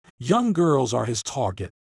Young girls are his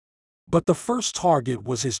target. But the first target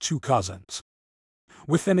was his two cousins.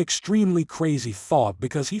 With an extremely crazy thought,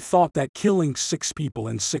 because he thought that killing 6 people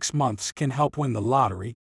in 6 months can help win the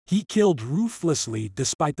lottery, he killed ruthlessly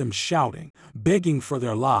despite them shouting, begging for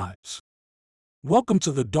their lives. Welcome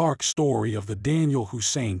to the dark story of the Danyal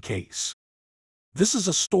Hussein case. This is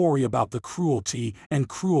a story about the cruelty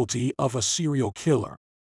of a serial killer.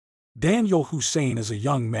 Danyal Hussein is a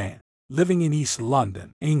young man living in East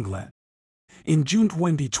London, England. In June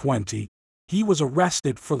 2020, he was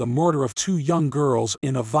arrested for the murder of 2 young girls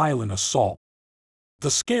in a violent assault.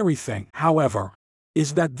 The scary thing, however,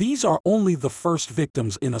 is that these are only the first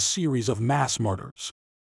victims in a series of mass murders.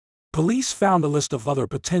 Police found a list of other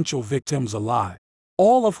potential victims alive,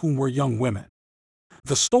 all of whom were young women.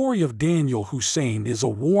 The story of Danyal Hussein is a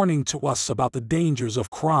warning to us about the dangers of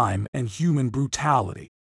crime and human brutality.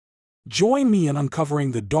 Join me in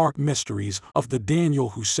uncovering the dark mysteries of the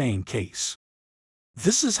Danyal Hussein case.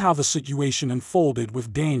 This is how the situation unfolded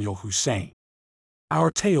with Danyal Hussein. Our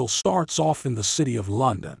tale starts off in the city of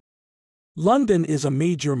London. London is a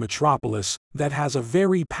major metropolis that has a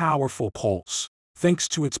very powerful pulse, thanks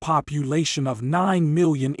to its population of 9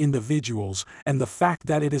 million individuals and the fact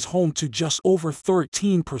that it is home to just over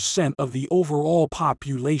 13% of the overall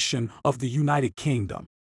population of the United Kingdom.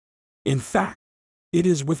 In fact, it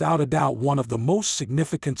is without a doubt one of the most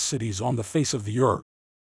significant cities on the face of the earth,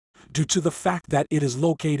 due to the fact that it is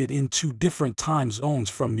located in 2 different time zones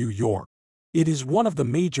from New York. It is one of the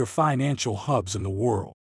major financial hubs in the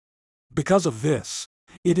world. Because of this,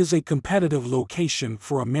 it is a competitive location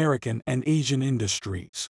for American and Asian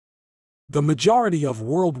industries. The majority of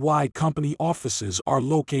worldwide company offices are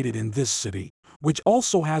located in this city, which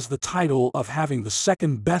also has the title of having the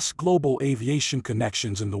second best global aviation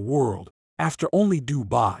connections in the world, after only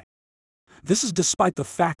Dubai. This is despite the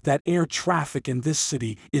fact that air traffic in this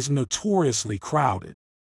city is notoriously crowded.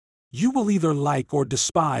 You will either like or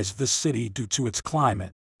despise this city due to its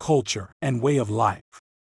climate, culture, and way of life.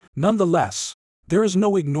 Nonetheless, there is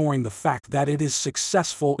no ignoring the fact that it is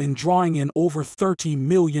successful in drawing in over 30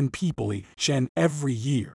 million people each and every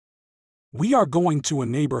year. We are going to a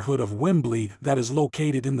neighborhood of Wembley that is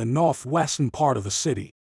located in the northwestern part of the city.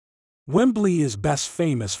 Wembley is best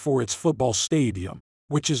famous for its football stadium,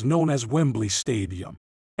 which is known as Wembley Stadium,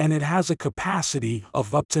 and it has a capacity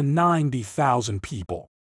of up to 90,000 people.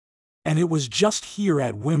 And it was just here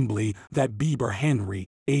at Wembley that Bieber Henry,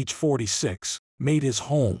 age 46, made his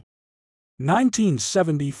home.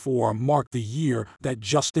 1974 marked the year that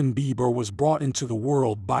Justin Bieber was brought into the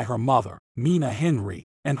world by her mother, Mina Henry,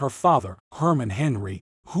 and her father, Herman Henry,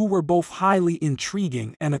 who were both highly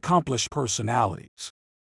intriguing and accomplished personalities.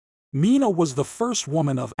 Mina was the first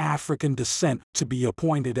woman of African descent to be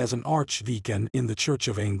appointed as an archdeacon in the Church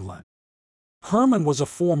of England. Herman was a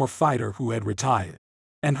former fighter who had retired,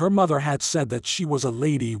 and her mother had said that she was a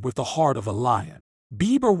lady with the heart of a lion.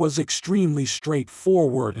 Bieber was extremely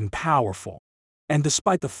straightforward and powerful, and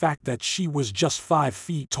despite the fact that she was just 5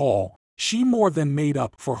 feet tall, she more than made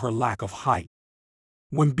up for her lack of height.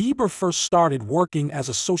 When Bieber first started working as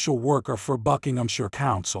a social worker for Buckinghamshire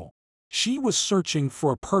Council, she was searching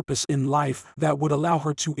for a purpose in life that would allow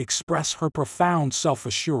her to express her profound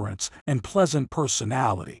self-assurance and pleasant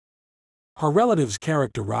personality. Her relatives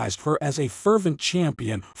characterized her as a fervent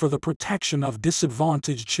champion for the protection of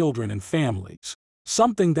disadvantaged children and families,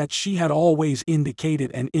 something that she had always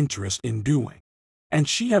indicated an interest in doing. And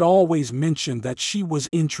she had always mentioned that she was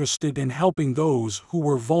interested in helping those who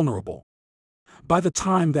were vulnerable. By the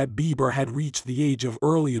time that Bieber had reached the age of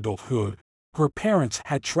early adulthood, her parents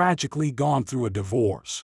had tragically gone through a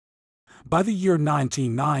divorce. By the year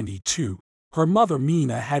 1992, her mother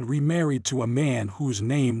Mina had remarried to a man whose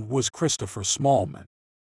name was Christopher Smallman.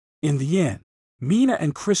 In the end, Mina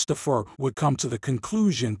and Christopher would come to the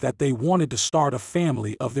conclusion that they wanted to start a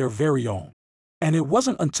family of their very own. And it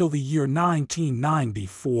wasn't until the year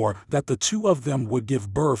 1994 that the two of them would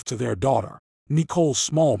give birth to their daughter, Nicole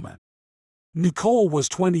Smallman. Nicole was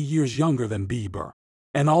 20 years younger than Bieber,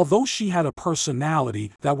 and although she had a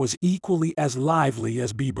personality that was equally as lively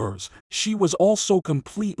as Bieber's, she was also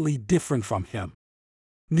completely different from him.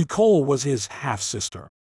 Nicole was his half-sister.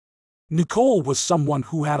 Nicole was someone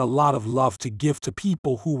who had a lot of love to give to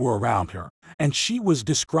people who were around her, and she was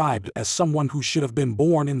described as someone who should have been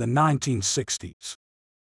born in the 1960s.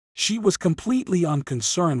 She was completely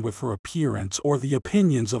unconcerned with her appearance or the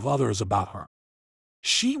opinions of others about her.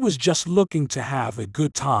 She was just looking to have a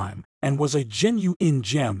good time and was a genuine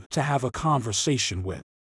gem to have a conversation with.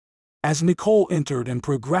 As Nicole entered and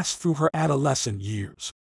progressed through her adolescent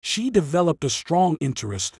years, she developed a strong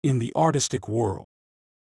interest in the artistic world.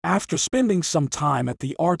 After spending some time at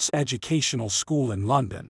the Arts Educational School in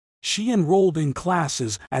London, she enrolled in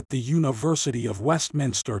classes at the University of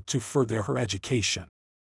Westminster to further her education.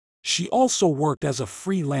 She also worked as a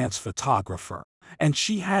freelance photographer, and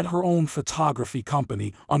she had her own photography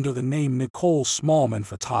company under the name Nicole Smallman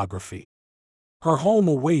Photography. Her home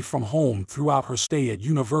away from home throughout her stay at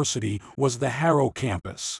university was the Harrow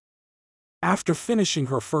campus. After finishing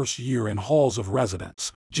her first year in halls of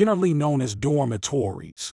residence, generally known as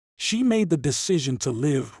dormitories, she made the decision to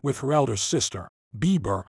live with her elder sister,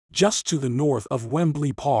 Bieber, just to the north of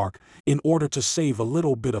Wembley Park in order to save a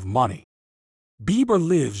little bit of money. Bieber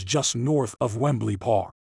lives just north of Wembley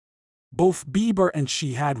Park. Both Bieber and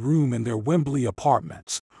she had room in their Wembley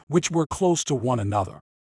apartments, which were close to one another.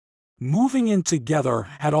 Moving in together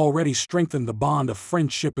had already strengthened the bond of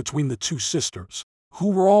friendship between the two sisters, who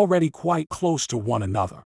were already quite close to one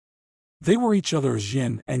another. They were each other's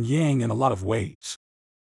yin and yang in a lot of ways.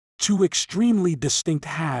 Two extremely distinct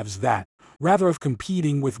halves that, rather of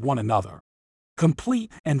competing with one another,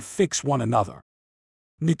 complete and fix one another.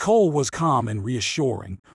 Nicole was calm and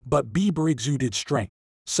reassuring, but Bieber exuded strength,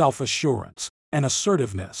 self-assurance, and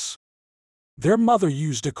assertiveness. Their mother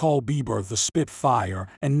used to call Bieber the Spitfire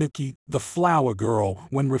and Nikki the Flower Girl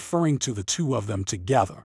when referring to the two of them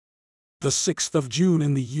together. The 6th of June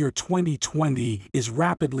in the year 2020 is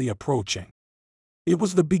rapidly approaching. It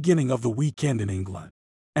was the beginning of the weekend in England,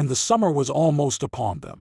 and the summer was almost upon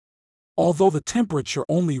them. Although the temperature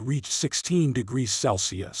only reached 16 degrees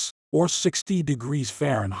Celsius, or 60 degrees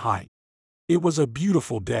Fahrenheit, it was a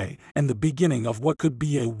beautiful day and the beginning of what could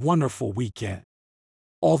be a wonderful weekend.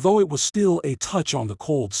 Although it was still a touch on the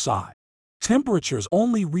cold side, temperatures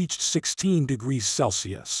only reached 16 degrees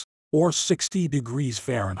Celsius, or 60 degrees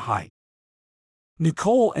Fahrenheit.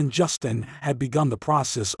 Nicole and Justin had begun the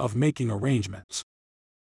process of making arrangements.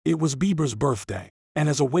 It was Bieber's birthday, and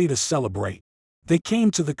as a way to celebrate, they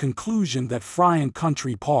came to the conclusion that Friern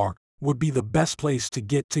Country Park would be the best place to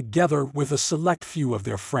get together with a select few of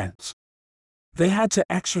their friends. They had to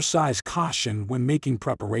exercise caution when making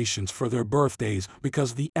preparations for their birthdays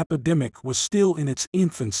because the epidemic was still in its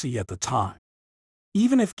infancy at the time.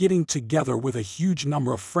 Even if getting together with a huge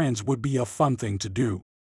number of friends would be a fun thing to do,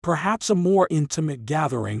 perhaps a more intimate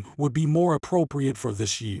gathering would be more appropriate for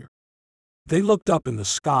this year. They looked up in the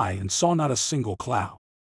sky and saw not a single cloud,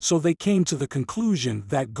 so they came to the conclusion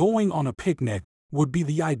that going on a picnic would be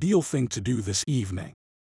the ideal thing to do this evening.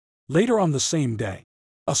 Later on the same day,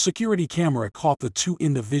 a security camera caught the two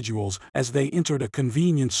individuals as they entered a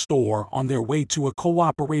convenience store on their way to a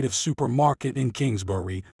cooperative supermarket in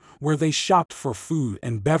Kingsbury, where they shopped for food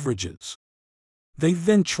and beverages. They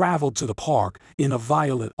then traveled to the park in a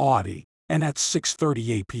violet Audi, and at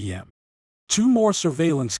 6:38 p.m., two more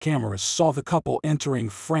surveillance cameras saw the couple entering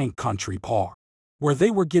Friern Country Park, where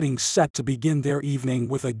they were getting set to begin their evening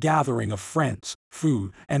with a gathering of friends,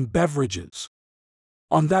 food, and beverages.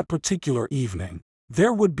 On that particular evening,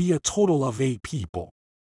 there would be a total of 8 people.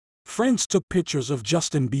 Friends took pictures of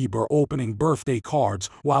Justin Bieber opening birthday cards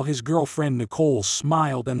while his girlfriend Nicole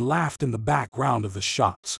smiled and laughed in the background of the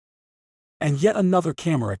shots. And yet another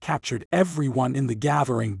camera captured everyone in the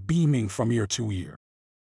gathering beaming from ear to ear.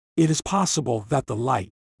 It is possible that the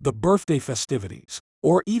light, the birthday festivities,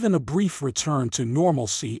 or even a brief return to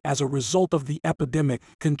normalcy as a result of the epidemic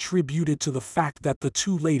contributed to the fact that the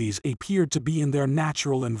two ladies appeared to be in their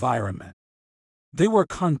natural environment. They were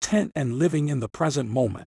content and living in the present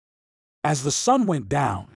moment. As the sun went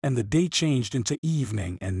down and the day changed into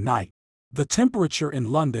evening and night, the temperature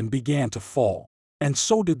in London began to fall, and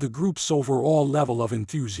so did the group's overall level of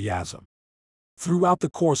enthusiasm. Throughout the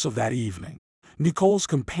course of that evening, Nicole's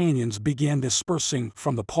companions began dispersing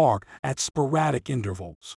from the park at sporadic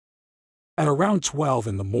intervals. At around 12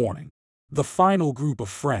 in the morning, the final group of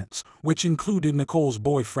friends, which included Nicole's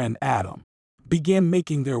boyfriend Adam, began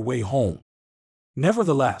making their way home.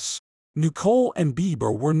 Nevertheless, Nicole and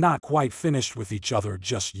Bieber were not quite finished with each other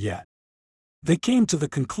just yet. They came to the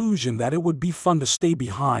conclusion that it would be fun to stay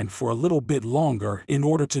behind for a little bit longer in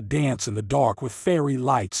order to dance in the dark with fairy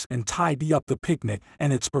lights and tidy up the picnic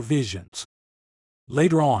and its provisions.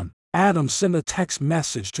 Later on, Adam sent a text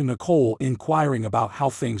message to Nicole inquiring about how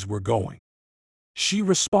things were going. She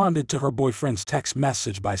responded to her boyfriend's text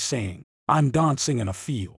message by saying, "I'm dancing in a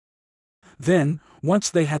field." Then, once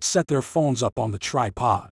they had set their phones up on the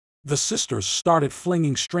tripod, the sisters started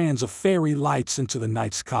flinging strands of fairy lights into the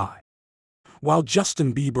night sky. While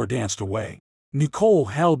Justin Bieber danced away, Nicole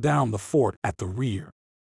held down the fort at the rear.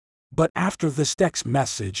 But after this text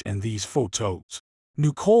message and these photos,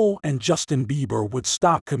 Nicole and Justin Bieber would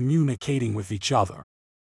stop communicating with each other.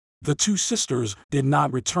 The two sisters did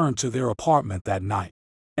not return to their apartment that night,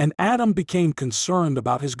 and Adam became concerned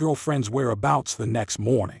about his girlfriend's whereabouts the next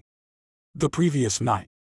morning. The previous night,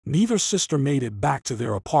 neither sister made it back to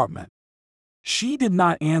their apartment. She did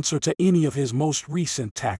not answer to any of his most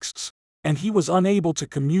recent texts, and he was unable to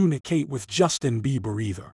communicate with Justin Bieber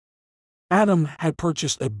either. Adam had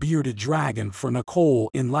purchased a bearded dragon for Nicole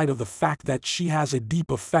in light of the fact that she has a deep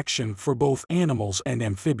affection for both animals and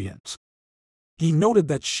amphibians. He noted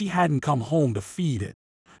that she hadn't come home to feed it,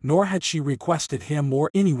 nor had she requested him or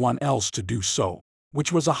anyone else to do so,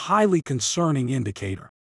 which was a highly concerning indicator.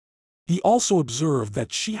 He also observed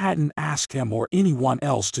that she hadn't asked him or anyone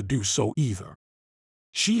else to do so either.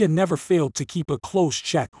 She had never failed to keep a close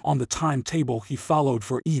check on the timetable he followed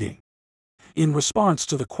for eating. In response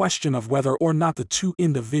to the question of whether or not the two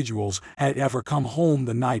individuals had ever come home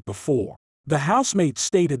the night before, the housemate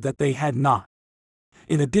stated that they had not.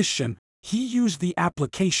 In addition, he used the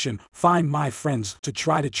application Find My Friends to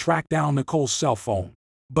try to track down Nicole's cell phone,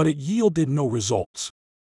 but it yielded no results.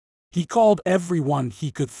 He called everyone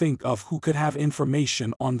he could think of who could have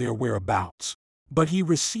information on their whereabouts, but he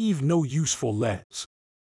received no useful leads.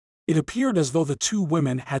 It appeared as though the two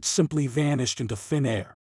women had simply vanished into thin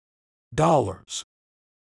air.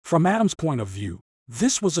 From Adam's point of view,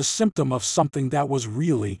 this was a symptom of something that was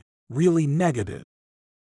really negative.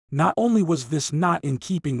 Not only was this not in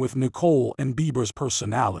keeping with Nicole and Bieber's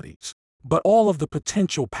personalities, but all of the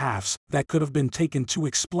potential paths that could have been taken to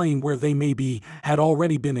explain where they may be had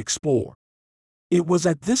already been explored. It was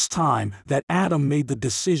at this time that Adam made the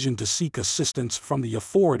decision to seek assistance from the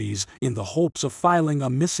authorities in the hopes of filing a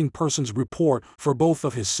missing persons report for both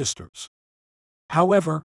of his sisters.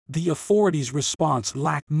 However, the authorities' response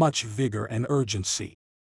lacked much vigor and urgency.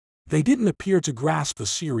 They didn't appear to grasp the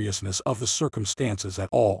seriousness of the circumstances at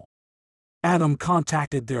all. Adam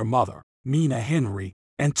contacted their mother, Mina Henry,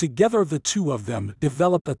 and together the two of them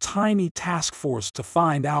developed a tiny task force to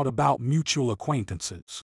find out about mutual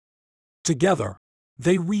acquaintances. Together,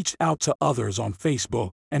 they reached out to others on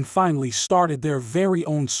Facebook and finally started their very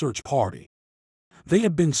own search party. They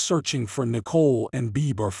had been searching for Nicole and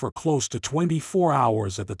Bieber for close to 24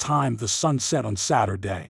 hours at the time the sun set on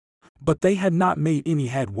Saturday, but they had not made any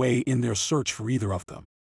headway in their search for either of them.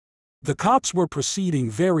 The cops were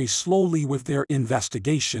proceeding very slowly with their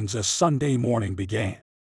investigations as Sunday morning began.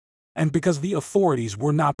 And because the authorities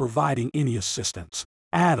were not providing any assistance,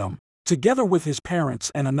 Adam, together with his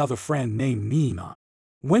parents and another friend named Nina,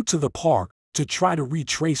 went to the park to try to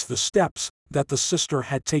retrace the steps that the sister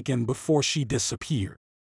had taken before she disappeared.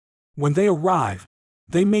 When they arrived,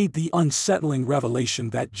 they made the unsettling revelation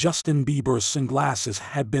that Justin Bieber's sunglasses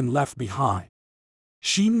had been left behind.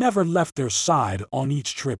 She never left their side on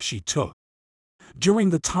each trip she took. During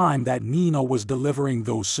the time that Nina was delivering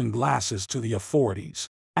those sunglasses to the authorities,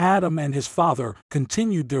 Adam and his father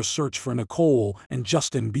continued their search for Nicole and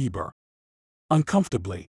Justin Bieber.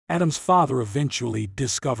 Uncomfortably, Adam's father eventually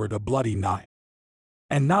discovered a bloody knife.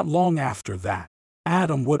 And not long after that,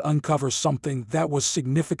 Adam would uncover something that was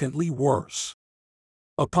significantly worse.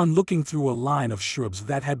 Upon looking through a line of shrubs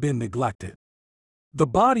that had been neglected, the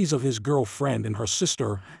bodies of his girlfriend and her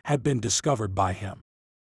sister had been discovered by him.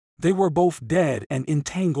 They were both dead and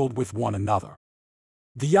entangled with one another.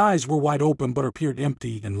 The eyes were wide open but appeared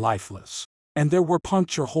empty and lifeless, and there were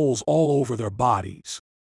puncture holes all over their bodies.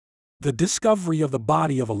 The discovery of the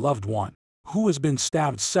body of a loved one, who has been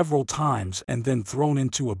stabbed several times and then thrown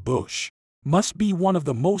into a bush, must be one of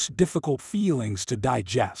the most difficult feelings to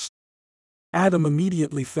digest. Adam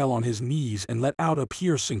immediately fell on his knees and let out a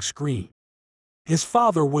piercing scream. His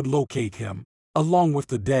father would locate him, along with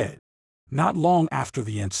the dead, not long after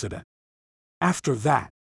the incident. After that,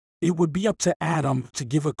 it would be up to Adam to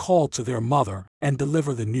give a call to their mother and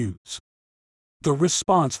deliver the news. The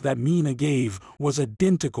response that Mina gave was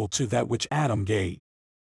identical to that which Adam gave.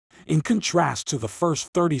 In contrast to the first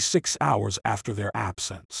 36 hours after their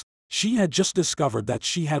absence, she had just discovered that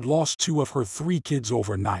she had lost 2 of her 3 kids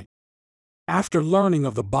overnight. After learning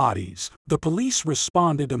of the bodies, the police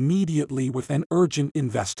responded immediately with an urgent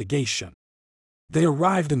investigation. They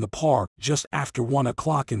arrived in the park just after 1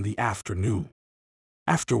 o'clock in the afternoon.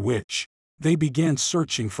 After which, they began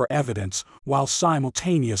searching for evidence while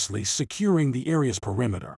simultaneously securing the area's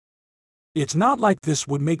perimeter. It's not like this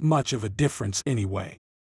would make much of a difference anyway.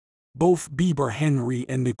 Both Bieber Henry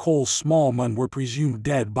and Nicole Smallman were presumed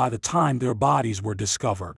dead by the time their bodies were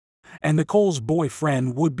discovered, and Nicole's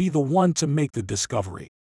boyfriend would be the one to make the discovery.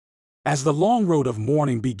 As the long road of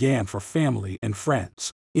mourning began for family and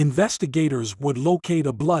friends, investigators would locate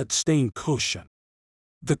a blood-stained cushion.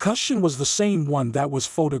 The cushion was the same one that was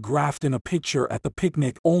photographed in a picture at the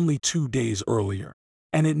picnic only 2 days earlier,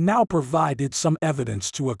 and it now provided some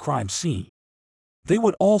evidence to a crime scene. They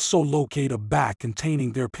would also locate a bag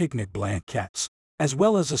containing their picnic blankets, as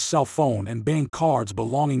well as a cell phone and bank cards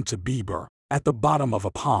belonging to Bieber, at the bottom of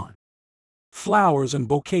a pond. Flowers and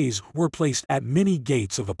bouquets were placed at many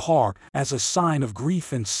gates of the park as a sign of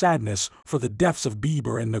grief and sadness for the deaths of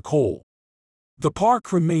Bieber and Nicole. The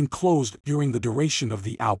park remained closed during the duration of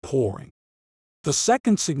the outpouring. The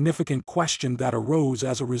second significant question that arose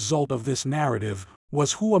as a result of this narrative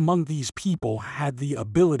was who among these people had the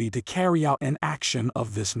ability to carry out an action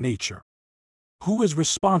of this nature. Who is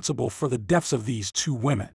responsible for the deaths of these two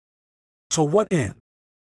women? To what end?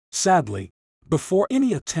 Sadly, before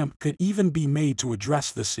any attempt could even be made to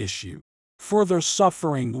address this issue, further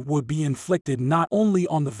suffering would be inflicted not only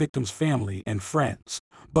on the victim's family and friends,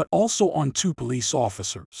 but also on two police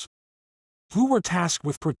officers who were tasked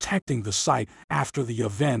with protecting the site after the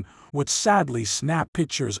event, would sadly snap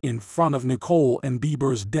pictures in front of Nicole and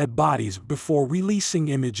Bieber's dead bodies before releasing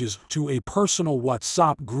images to a personal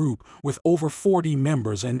WhatsApp group with over 40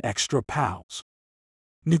 members and extra pals.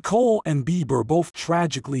 Nicole and Bieber both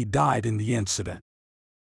tragically died in the incident,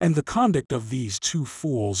 and the conduct of these two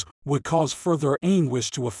fools would cause further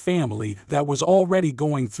anguish to a family that was already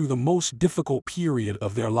going through the most difficult period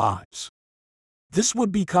of their lives. This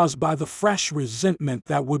would be caused by the fresh resentment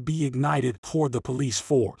that would be ignited toward the police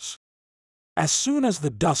force. As soon as the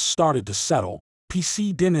dust started to settle,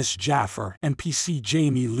 PC Dennis Jaffer and PC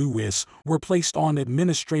Jamie Lewis were placed on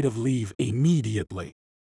administrative leave immediately.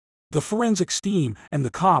 The forensics team and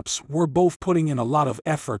the cops were both putting in a lot of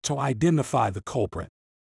effort to identify the culprit.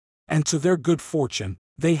 And to their good fortune,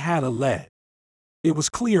 they had a lead. It was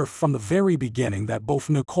clear from the very beginning that both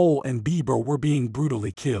Nicole and Bieber were being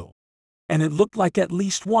brutally killed. And it looked like at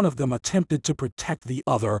least one of them attempted to protect the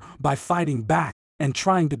other by fighting back and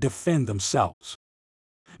trying to defend themselves.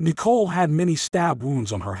 Nicole had many stab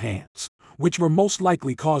wounds on her hands, which were most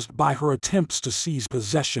likely caused by her attempts to seize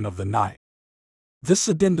possession of the knife. This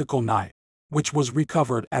identical knife, which was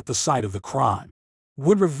recovered at the site of the crime,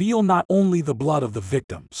 would reveal not only the blood of the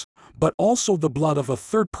victims, but also the blood of a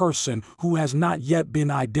third person who has not yet been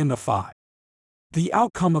identified. The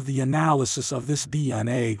outcome of the analysis of this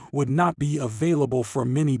DNA would not be available for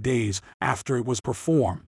many days after it was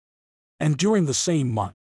performed. And during the same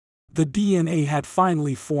month, the DNA had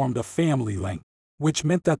finally formed a family link, which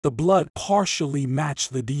meant that the blood partially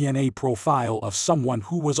matched the DNA profile of someone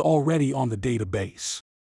who was already on the database.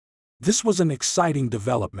 This was an exciting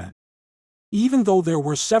development. Even though there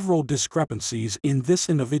were several discrepancies in this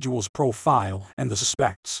individual's profile and the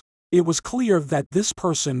suspects, it was clear that this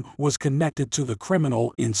person was connected to the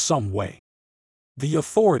criminal in some way. The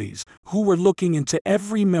authorities, who were looking into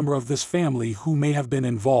every member of this family who may have been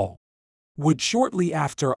involved, would shortly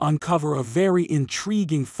after uncover a very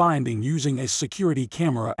intriguing finding using a security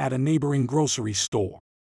camera at a neighboring grocery store.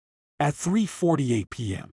 At 3:48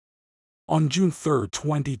 p.m. on June 3,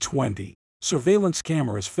 2020, surveillance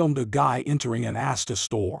cameras filmed a guy entering an Asda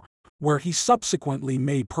store, where he subsequently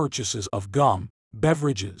made purchases of gum,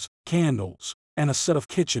 beverages, candles, and a set of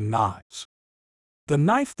kitchen knives. The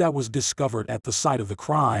knife that was discovered at the site of the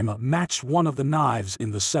crime matched one of the knives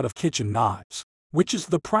in the set of kitchen knives, which is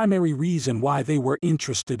the primary reason why they were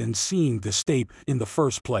interested in seeing this tape in the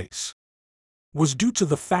first place. Was due to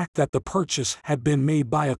the fact that the purchase had been made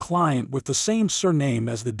by a client with the same surname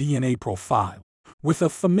as the DNA profile, with a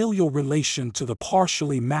familial relation to the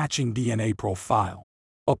partially matching DNA profile,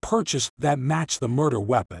 a purchase that matched the murder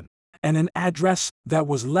weapon, and an address that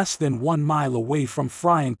was less than 1 mile away from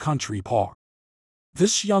Friant Country Park.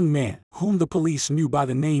 This young man, whom the police knew by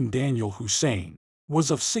the name Danyal Hussein, was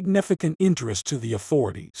of significant interest to the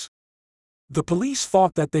authorities. The police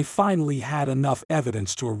thought that they finally had enough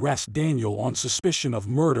evidence to arrest Danyal on suspicion of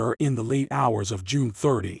murder in the late hours of June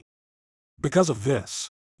 30. Because of this,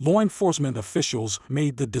 law enforcement officials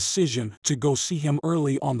made the decision to go see him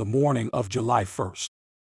early on the morning of July 1st.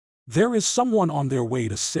 There is someone on their way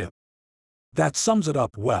to SIP. That sums it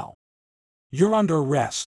up well. You're under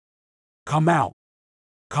arrest. Come out.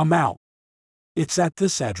 Come out. It's at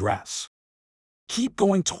this address. Keep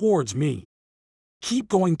going towards me. Keep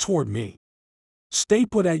going toward me. Stay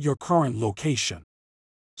put at your current location.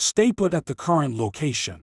 Stay put at the current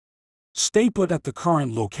location. Stay put at the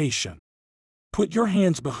current location. Put your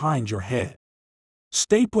hands behind your head.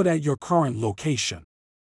 Stay put at your current location.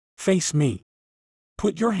 Face me.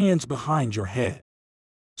 Put your hands behind your head.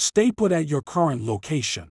 Stay put at your current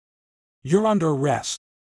location. You're under arrest.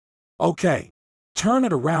 Okay. Turn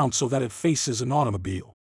it around so that it faces an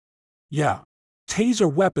automobile. Yeah.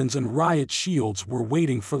 Taser weapons and riot shields were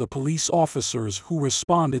waiting for the police officers who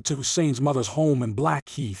responded to Hussein's mother's home in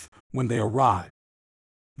Blackheath when they arrived.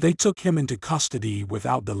 They took him into custody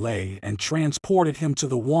without delay and transported him to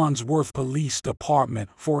the Wandsworth Police Department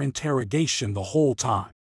for interrogation the whole time.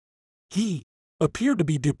 He appeared to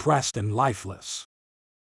be depressed and lifeless.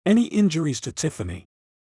 Any injuries to Tiffany?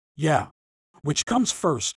 Yeah. Which comes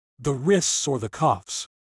first, the wrists or the cuffs?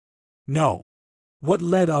 No. What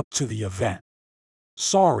led up to the event?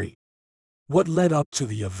 Sorry. What led up to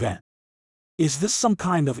the event? Is this some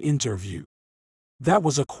kind of interview? That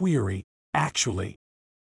was a query, actually.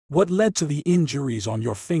 What led to the injuries on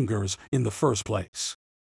your fingers in the first place?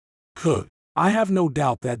 Could. I have no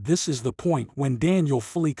doubt that this is the point when Daniel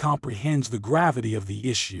fully comprehends the gravity of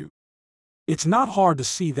the issue. It's not hard to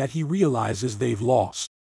see that he realizes they've lost.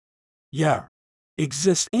 Yeah.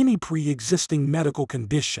 Exist any pre-existing medical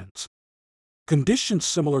conditions? Conditions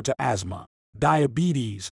similar to asthma,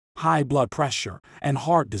 diabetes, high blood pressure, and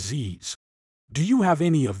heart disease. Do you have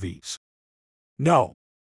any of these? No.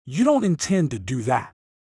 You don't intend to do that.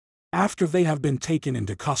 After they have been taken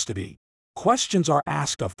into custody, questions are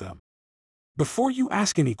asked of them. Before you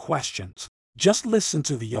ask any questions, just listen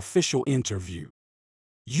to the official interview.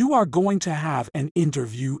 You are going to have an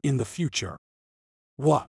interview in the future.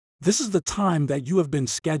 What? This is the time that you have been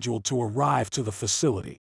scheduled to arrive to the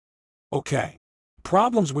facility. Okay.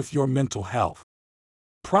 Problems with your mental health.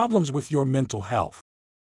 Problems with your mental health.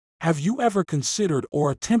 Have you ever considered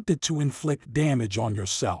or attempted to inflict damage on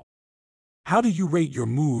yourself? How do you rate your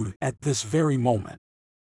mood at this very moment?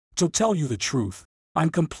 To tell you the truth, I'm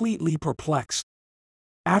completely perplexed.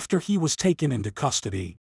 After he was taken into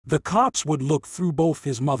custody, the cops would look through both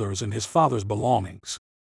his mother's and his father's belongings.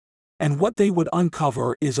 And what they would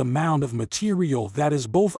uncover is a mound of material that is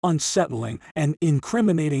both unsettling and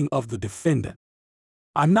incriminating of the defendant.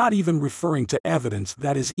 I'm not even referring to evidence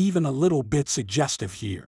that is even a little bit suggestive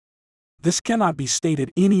here. This cannot be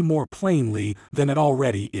stated any more plainly than it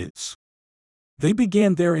already is. They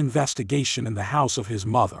began their investigation in the house of his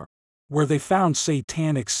mother, where they found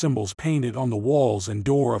satanic symbols painted on the walls and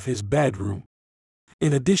door of his bedroom.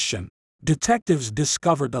 In addition, detectives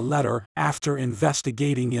discovered a letter after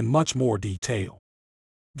investigating in much more detail.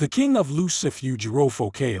 The king of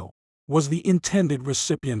Lucifuge was the intended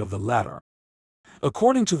recipient of the letter.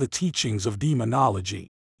 According to the teachings of demonology,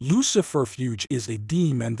 Luciferfuge is a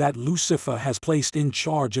demon that Lucifer has placed in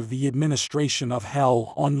charge of the administration of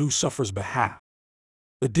hell on Lucifer's behalf.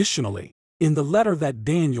 Additionally, in the letter that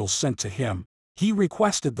Daniel sent to him, he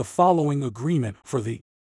requested the following agreement for the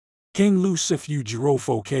King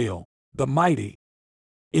Lucifuge, the Mighty.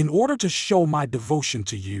 In order to show my devotion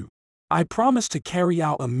to you, I promise to carry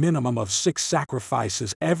out a minimum of 6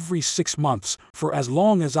 sacrifices every 6 months for as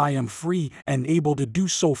long as I am free and able to do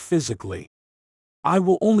so physically. I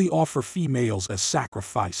will only offer females as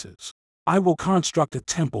sacrifices. I will construct a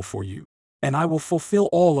temple for you, and I will fulfill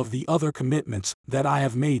all of the other commitments that I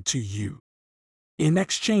have made to you. In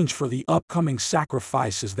exchange for the upcoming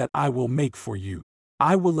sacrifices that I will make for you,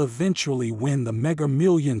 I will eventually win the Mega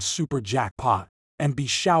Millions super jackpot and be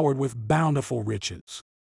showered with bountiful riches.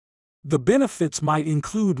 The benefits might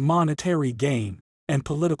include monetary gain and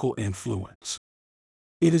political influence.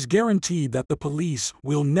 It is guaranteed that the police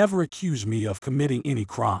will never accuse me of committing any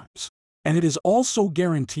crimes, and it is also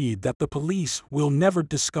guaranteed that the police will never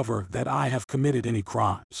discover that I have committed any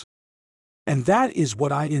crimes. And that is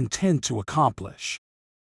what I intend to accomplish.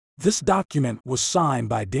 This document was signed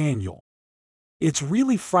by Daniel. It's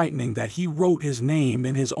really frightening that he wrote his name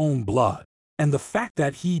in his own blood, and the fact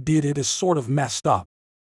that he did it is sort of messed up.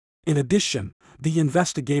 In addition, the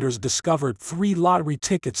investigators discovered 3 lottery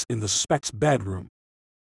tickets in the suspect's bedroom.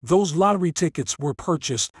 Those lottery tickets were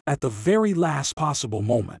purchased at the very last possible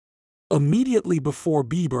moment, immediately before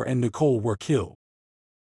Bieber and Nicole were killed.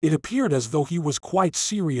 It appeared as though he was quite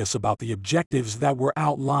serious about the objectives that were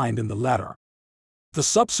outlined in the letter. The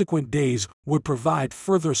subsequent days would provide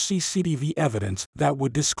further CCTV evidence that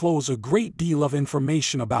would disclose a great deal of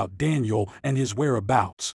information about Daniel and his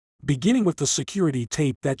whereabouts, beginning with the security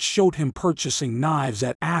tape that showed him purchasing knives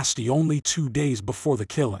at Asti only 2 days before the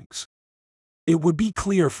killings. It would be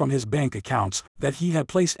clear from his bank accounts that he had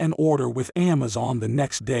placed an order with Amazon the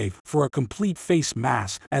next day for a complete face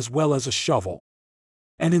mask as well as a shovel.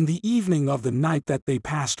 And in the evening of the night that they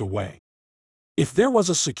passed away, if there was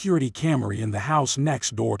a security camera in the house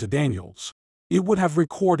next door to Daniel's, it would have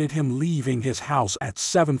recorded him leaving his house at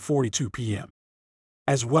 7:42 p.m.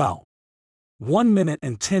 as well. 1 minute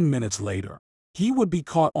and 10 minutes later, he would be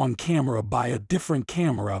caught on camera by a different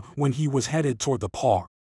camera when he was headed toward the park.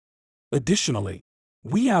 Additionally,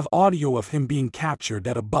 we have audio of him being captured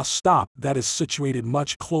at a bus stop that is situated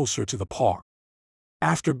much closer to the park.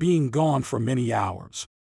 After being gone for many hours,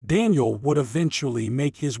 Daniel would eventually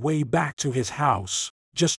make his way back to his house,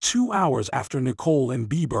 just 2 hours after Nicole and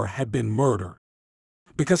Bieber had been murdered.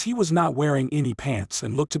 Because he was not wearing any pants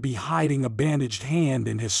and looked to be hiding a bandaged hand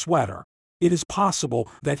in his sweater, it is possible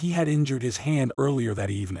that he had injured his hand earlier that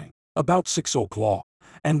evening, about 6 o'clock,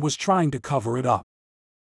 and was trying to cover it up.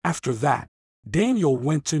 After that, Danyal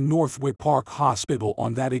went to Northwick Park Hospital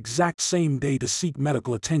on that exact same day to seek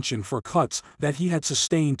medical attention for cuts that he had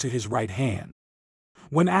sustained to his right hand.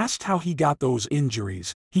 When asked how he got those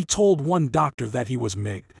injuries, he told one doctor that he was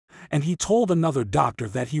MIG'd, and he told another doctor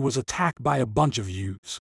that he was attacked by a bunch of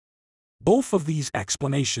youths. Both of these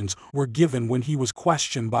explanations were given when he was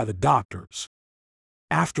questioned by the doctors.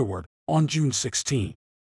 Afterward, on June 16,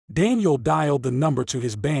 Danyal dialed the number to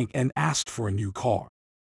his bank and asked for a new card,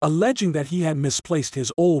 alleging that he had misplaced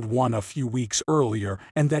his old one a few weeks earlier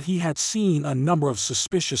and that he had seen a number of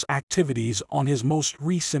suspicious activities on his most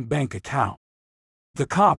recent bank account. The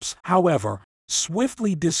cops, however,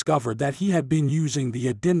 swiftly discovered that he had been using the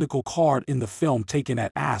identical card in the film taken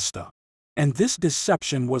at Asta, and this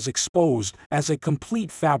deception was exposed as a complete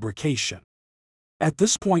fabrication. At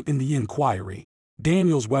this point in the inquiry,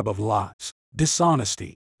 Danyal's web of lies,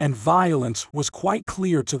 dishonesty, and violence was quite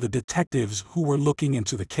clear to the detectives who were looking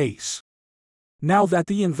into the case. Now that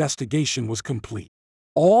the investigation was complete,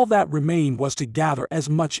 all that remained was to gather as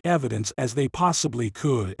much evidence as they possibly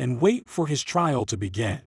could and wait for his trial to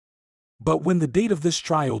begin. But when the date of this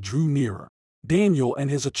trial drew nearer, Danyal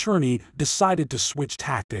and his attorney decided to switch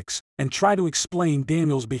tactics and try to explain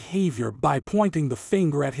Danyal's behavior by pointing the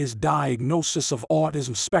finger at his diagnosis of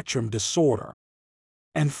autism spectrum disorder.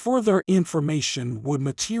 And further information would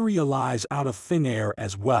materialize out of thin air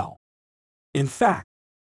as well. In fact,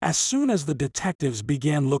 as soon as the detectives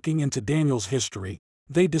began looking into Danyal's history,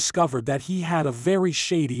 they discovered that he had a very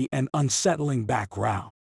shady and unsettling background.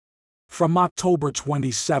 From October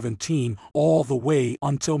 2017 all the way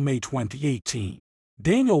until May 2018,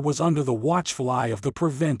 Danyal was under the watchful eye of the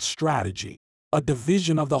Prevent Strategy, a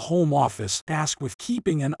division of the Home Office tasked with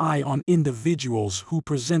keeping an eye on individuals who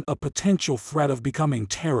present a potential threat of becoming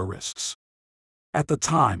terrorists. At the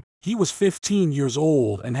time, he was 15 years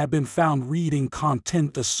old and had been found reading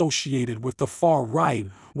content associated with the far right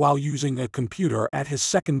while using a computer at his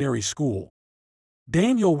secondary school.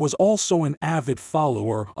 Danyal was also an avid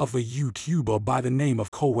follower of a YouTuber by the name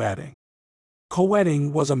of Coedding.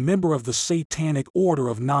 Coedding was a member of the Satanic Order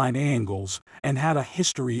of Nine Angles and had a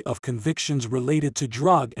history of convictions related to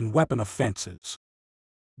drug and weapon offenses.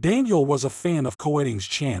 Danyal was a fan of Coedding's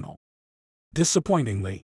channel.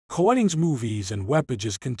 Disappointingly, Coedding's movies and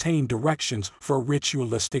webpages contained directions for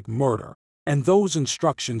ritualistic murder, and those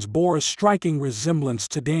instructions bore a striking resemblance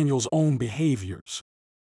to Danyal's own behaviors.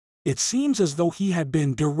 It seems as though he had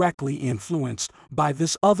been directly influenced by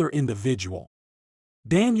this other individual.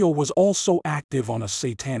 Danyal was also active on a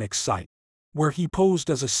satanic site, where he posed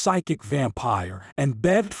as a psychic vampire and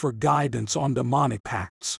begged for guidance on demonic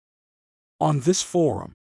pacts. On this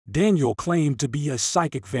forum, Danyal claimed to be a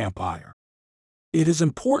psychic vampire. It is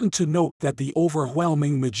important to note that the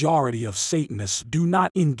overwhelming majority of Satanists do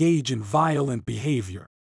not engage in violent behavior.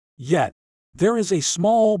 Yet, there is a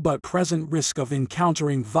small but present risk of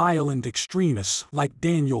encountering violent extremists like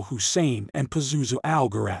Danyal Hussein and Pazuzu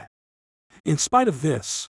Algarat. In spite of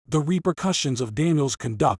this, the repercussions of Danyal's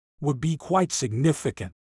conduct would be quite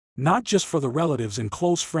significant, not just for the relatives and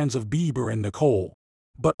close friends of Bieber and Nicole,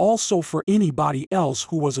 but also for anybody else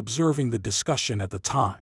who was observing the discussion at the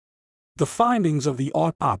time. The findings of the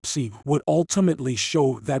autopsy would ultimately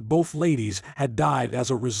show that both ladies had died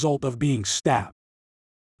as a result of being stabbed.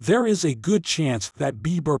 There is a good chance that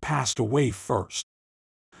Bieber passed away first.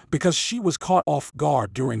 Because she was caught off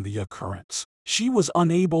guard during the occurrence, she was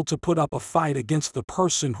unable to put up a fight against the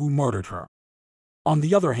person who murdered her. On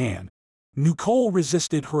the other hand, Nicole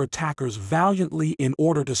resisted her attackers valiantly in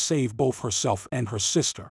order to save both herself and her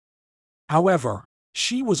sister. However,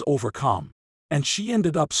 she was overcome, and she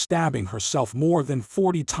ended up stabbing herself more than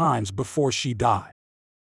 40 times before she died.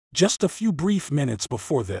 Just a few brief minutes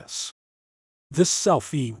before this. This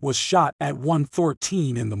selfie was shot at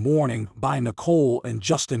 1:13 in the morning by Nicole and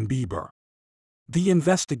Justin Bieber. The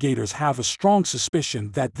investigators have a strong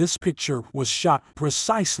suspicion that this picture was shot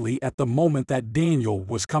precisely at the moment that Danyal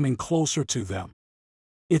was coming closer to them.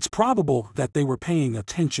 It's probable that they were paying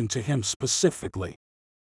attention to him specifically.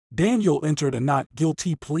 Danyal entered a not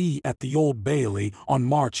guilty plea at the Old Bailey on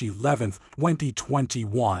March 11,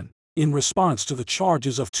 2021, in response to the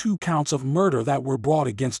charges of 2 counts of murder that were brought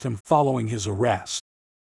against him following his arrest.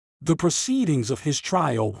 The proceedings of his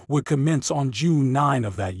trial would commence on June 9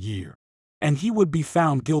 of that year, and he would be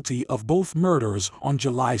found guilty of both murders on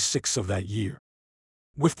July 6 of that year.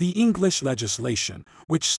 with the English legislation,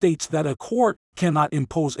 which states that a court cannot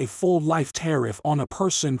impose a full life tariff on a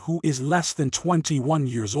person who is less than 21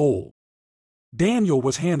 years old. Danyal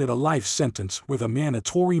was handed a life sentence with a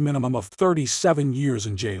mandatory minimum of 37 years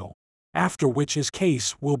in jail, after which his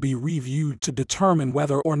case will be reviewed to determine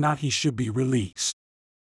whether or not he should be released.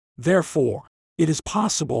 Therefore, it is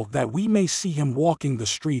possible that we may see him walking the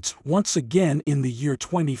streets once again in the year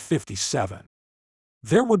 2057.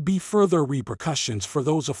 There would be further repercussions for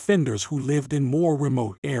those offenders who lived in more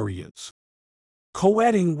remote areas.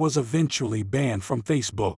 Co-editing was eventually banned from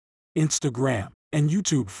Facebook, Instagram, and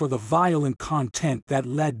YouTube for the violent content that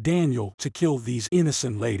led Danyal to kill these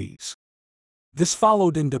innocent ladies. This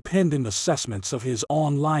followed independent assessments of his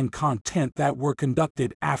online content that were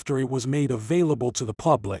conducted after it was made available to the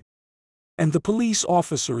public. And the police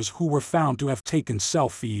officers who were found to have taken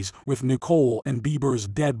selfies with Nicole and Bieber's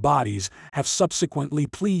dead bodies have subsequently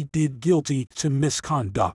pleaded guilty to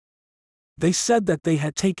misconduct. They said that they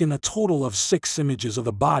had taken a total of 6 images of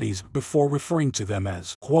the bodies before referring to them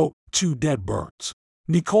as, quote, 2 dead birds.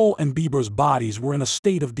 Nicole and Bieber's bodies were in a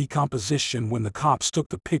state of decomposition when the cops took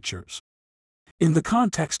the pictures, in the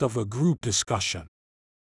context of a group discussion.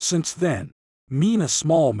 Since then, Mina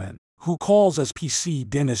Smallman, who calls as PC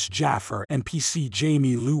Dennis Jaffer and PC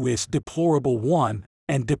Jamie Lewis Deplorable 1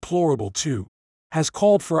 and Deplorable 2, has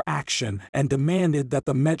called for action and demanded that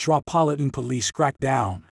the Metropolitan Police crack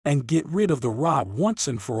down and get rid of the rot once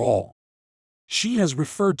and for all. She has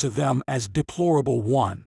referred to them as Deplorable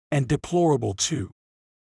 1 and Deplorable 2.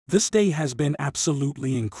 This day has been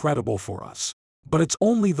absolutely incredible for us, but it's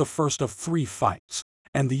only the first of 3 fights,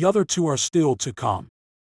 and the other 2 are still to come.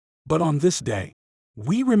 But on this day,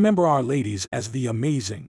 we remember our ladies as the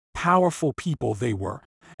amazing, powerful people they were,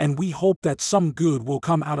 and we hope that some good will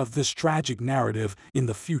come out of this tragic narrative in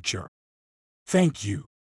the future. Thank you.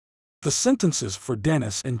 The sentences for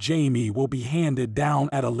Dennis and Jamie will be handed down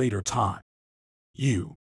at a later time.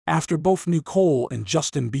 After both Nicole and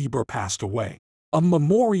Justin Bieber passed away, a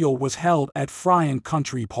memorial was held at Fryan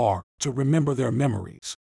Country Park to remember their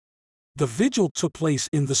memories. The vigil took place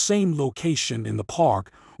in the same location in the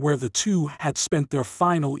park where the two had spent their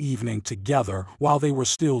final evening together while they were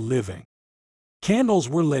still living. Candles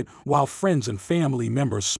were lit while friends and family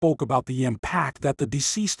members spoke about the impact that the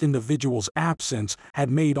deceased individual's absence had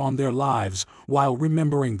made on their lives while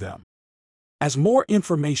remembering them. As more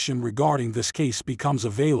information regarding this case becomes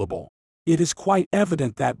available, it is quite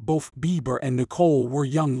evident that both Bieber and Nicole were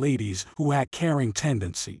young ladies who had caring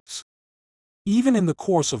tendencies. Even in the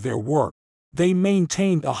course of their work, they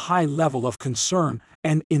maintained a high level of concern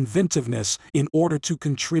and inventiveness in order to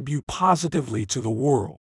contribute positively to the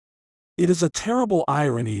world. It is a terrible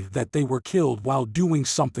irony that they were killed while doing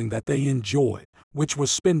something that they enjoyed, which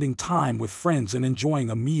was spending time with friends and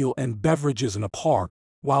enjoying a meal and beverages in a park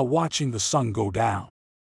while watching the sun go down.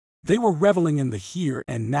 They were reveling in the here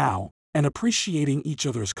and now and appreciating each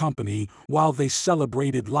other's company while they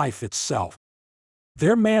celebrated life itself.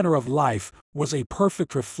 Their manner of life was a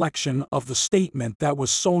perfect reflection of the statement that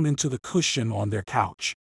was sewn into the cushion on their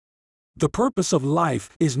couch. The purpose of life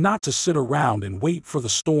is not to sit around and wait for the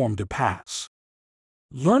storm to pass.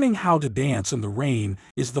 Learning how to dance in the rain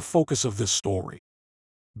is the focus of this story.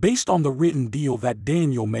 Based on the written deal that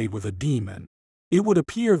Danyal made with a demon, it would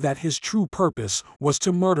appear that his true purpose was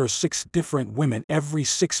to murder 6 different women every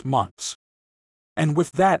 6 months. And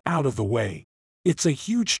with that out of the way, it's a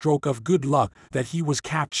huge stroke of good luck that he was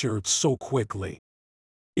captured so quickly.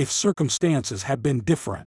 If circumstances had been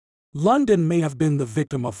different, London may have been the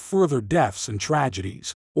victim of further deaths and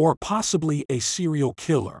tragedies, or possibly a serial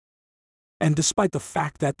killer. And despite the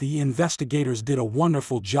fact that the investigators did a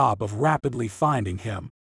wonderful job of rapidly finding him,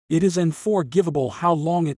 it is unforgivable how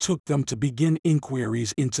long it took them to begin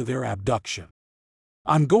inquiries into their abduction.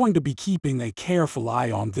 I'm going to be keeping a careful eye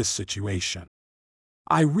on this situation.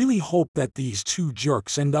 I really hope that these 2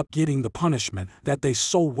 jerks end up getting the punishment that they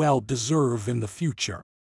so well deserve in the future.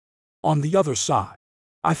 On the other side,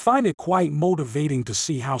 I find it quite motivating to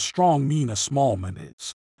see how strong Mina Smallman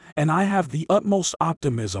is, and I have the utmost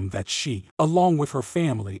optimism that she, along with her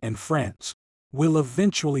family and friends, will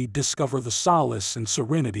eventually discover the solace and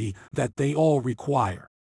serenity that they all require.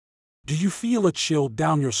 Do you feel a chill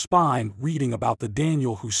down your spine reading about the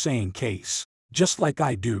Danyal Hussein case, just like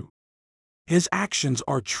I do? His actions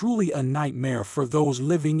are truly a nightmare for those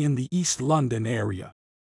living in the East London area.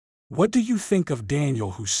 What do you think of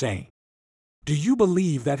Danyal Hussein? Do you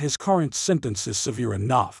believe that his current sentence is severe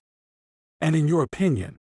enough? And in your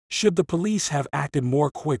opinion, should the police have acted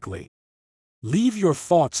more quickly? Leave your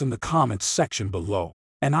thoughts in the comments section below,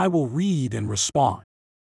 and I will read and respond.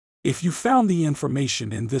 If you found the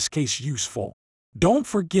information in this case useful, Don't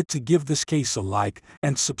forget to give this case a like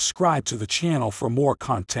and subscribe to the channel for more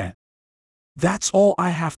content. That's all I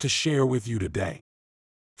have to share with you today.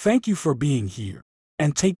 Thank you for being here,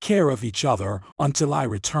 and take care of each other until I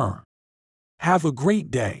return. Have a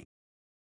great day.